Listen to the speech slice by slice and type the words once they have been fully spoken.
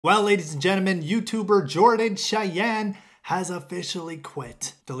Well, ladies and gentlemen, YouTuber Jordan Cheyenne has officially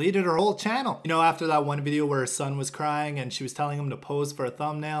quit. Deleted her whole channel. You know, after that one video where her son was crying and she was telling him to pose for a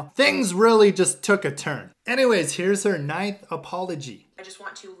thumbnail, things really just took a turn. Anyways, here's her 9th apology. I just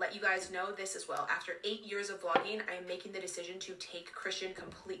want to let you guys know this as well. After 8 years of vlogging, I am making the decision to take Christian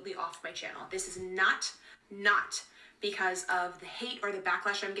completely off my channel. This is not because of the hate or the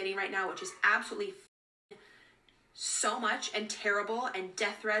backlash I'm getting right now, which is absolutely so much and terrible, and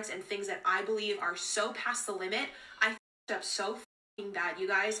death threats and things that I believe are so past the limit. I f***ed up so f***ing bad, you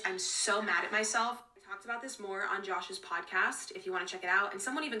guys. I'm so mad at myself. I talked about this more on Josh's podcast if you want to check it out. And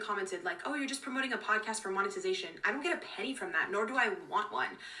someone even commented like, oh, you're just promoting a podcast for monetization. I don't get a penny from that, nor do I want one.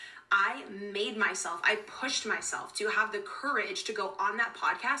 I made myself, I pushed myself to have the courage to go on that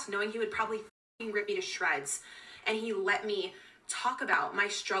podcast knowing he would probably f***ing rip me to shreds. And he let me talk about my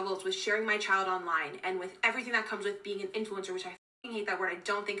struggles with sharing my child online and with everything that comes with being an influencer, which I f***ing hate that word. I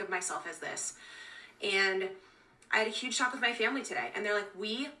don't think of myself as this. And I had a huge talk with my family today, and they're like,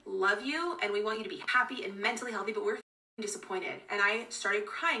 we love you and we want you to be happy and mentally healthy, but we're f***ing disappointed. And I started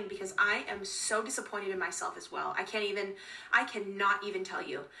crying because I am so disappointed in myself as well. I cannot even tell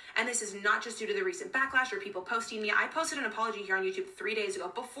you. And this is not just due to the recent backlash or people posting me. I posted an apology here on YouTube 3 days ago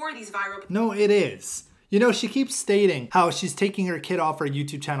before these viral... No, it is. You know, she keeps stating how she's taking her kid off her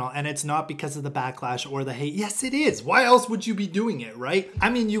YouTube channel and it's not because of the backlash or the hate. Yes, it is. Why else would you be doing it, right? I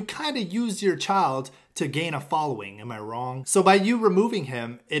mean, you kind of use your child to gain a following. Am I wrong? So by you removing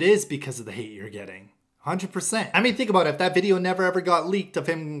him, it is because of the hate you're getting. 100%. I mean, think about it. If that video never ever got leaked of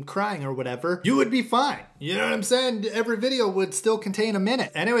him crying or whatever, you would be fine. You know what I'm saying? Every video would still contain a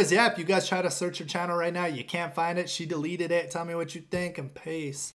minute. Anyways, yeah, if you guys try to search her channel right now, you can't find it. She deleted it. Tell me what you think and peace.